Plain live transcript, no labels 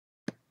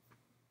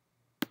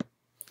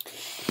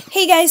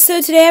Hey guys,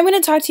 so today I'm going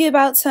to talk to you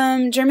about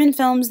some German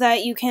films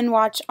that you can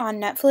watch on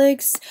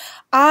Netflix.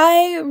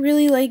 I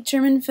really like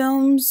German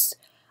films.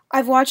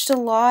 I've watched a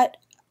lot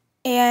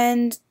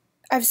and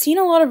I've seen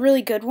a lot of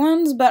really good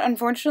ones, but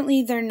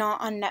unfortunately they're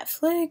not on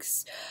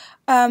Netflix.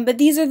 But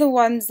these are the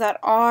ones that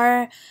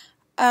are.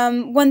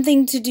 One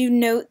thing to do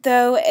note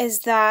though is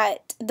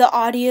that the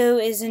audio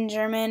is in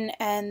German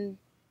and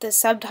the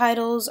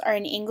subtitles are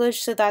in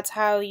English, so that's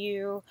how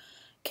you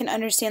can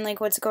understand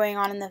like what's going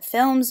on in the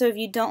film. So if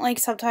you don't like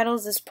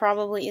subtitles, this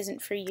probably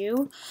isn't for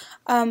you.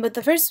 But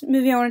the first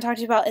movie I want to talk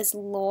to you about is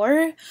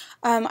Lore.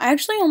 I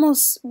actually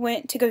almost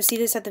went to go see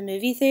this at the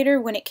movie theater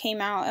when it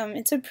came out.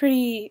 It's a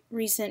pretty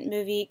recent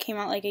movie. It came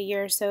out like a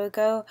year or so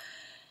ago.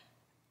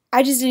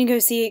 I just didn't go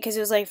see it because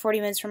it was like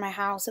 40 minutes from my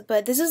house.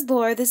 But this is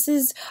Lore. This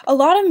is a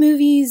lot of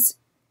movies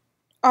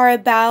are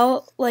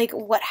about like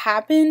what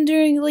happened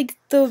during like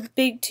the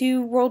big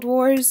two world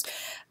wars,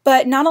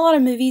 but not a lot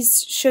of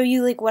movies show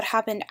you like what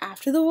happened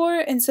after the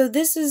war. And so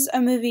this is a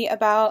movie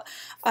about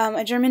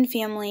a German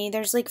family.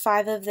 There's like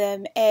 5 of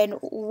them and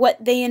what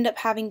they end up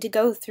having to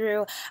go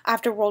through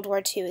after World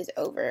War II is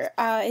over.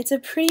 It's a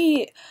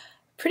pretty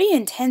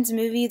intense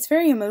movie. It's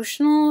very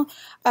emotional.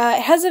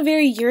 It has a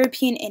very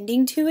European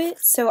ending to it,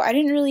 so I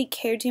didn't really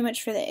care too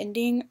much for the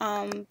ending,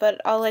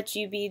 but I'll let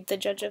you be the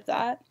judge of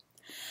that.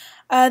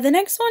 The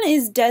next one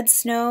is Dead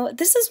Snow.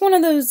 This is one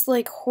of those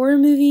like horror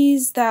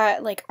movies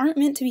that like aren't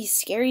meant to be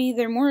scary.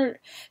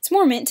 It's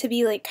more meant to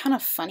be like kind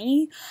of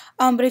funny.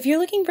 But if you're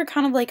looking for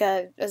kind of like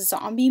a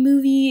zombie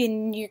movie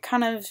and you're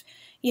kind of,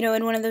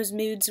 in one of those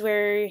moods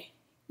where,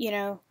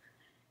 you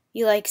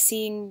like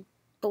seeing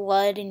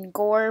blood and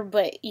gore,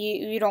 but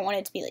you don't want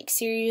it to be like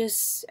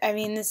serious, I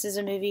mean, this is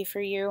a movie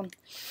for you.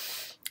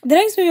 The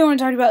next movie I want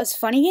to talk about is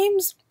Funny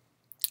Games.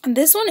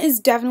 This one is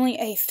definitely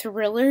a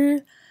thriller.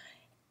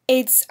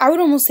 I would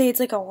almost say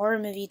it's like a horror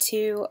movie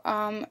too,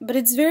 but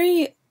it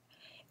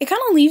kind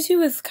of leaves you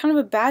with kind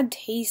of a bad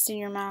taste in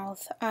your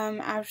mouth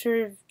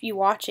after you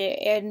watch it,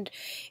 and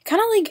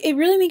kind of like, it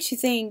really makes you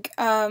think,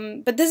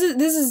 but this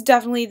is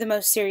definitely the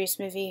most serious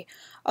movie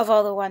of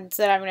all the ones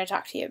that I'm going to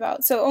talk to you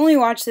about, so only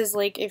watch this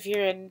like if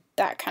you're in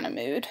that kind of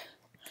mood.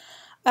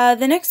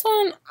 The next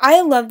one,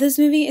 I love this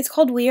movie. It's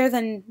called We Are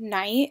the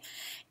Night,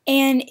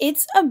 and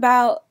it's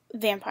about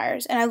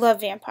vampires, and I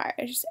love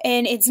vampires,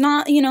 and it's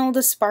not,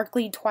 the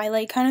sparkly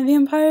Twilight kind of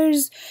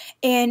vampires,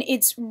 and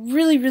it's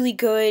really, really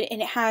good,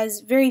 and it has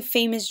very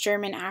famous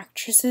German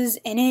actresses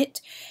in it,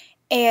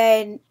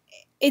 and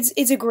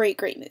it's a great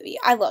movie.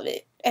 I love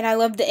it, and I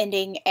love the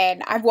ending,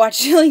 and I've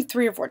watched it like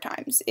 3 or 4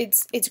 times.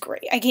 It's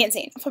great. I can't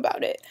say enough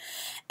about it.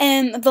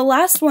 And the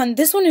last one,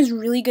 this one is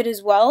really good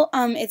as well.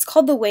 It's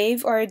called The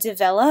Wave, or Die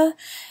Welle.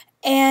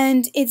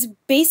 And it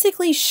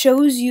basically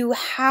shows you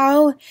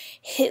how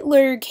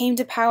Hitler came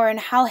to power and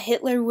how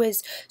Hitler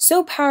was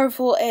so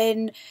powerful,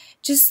 and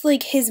just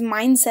like his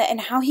mindset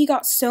and how he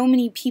got so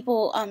many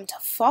people to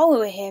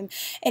follow him.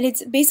 And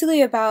it's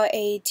basically about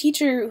a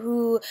teacher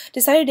who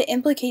decided to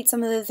implicate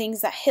some of the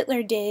things that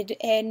Hitler did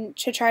and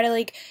to try to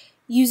like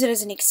use it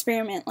as an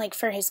experiment like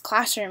for his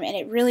classroom, and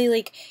it really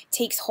like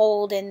takes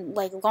hold and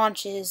like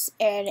launches,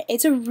 and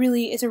it's a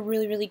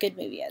really good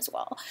movie as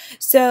well.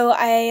 So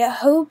I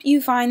hope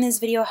you find this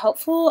video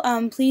helpful.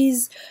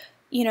 Please,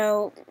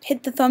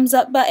 hit the thumbs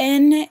up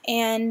button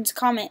and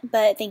comment,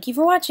 but thank you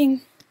for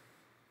watching.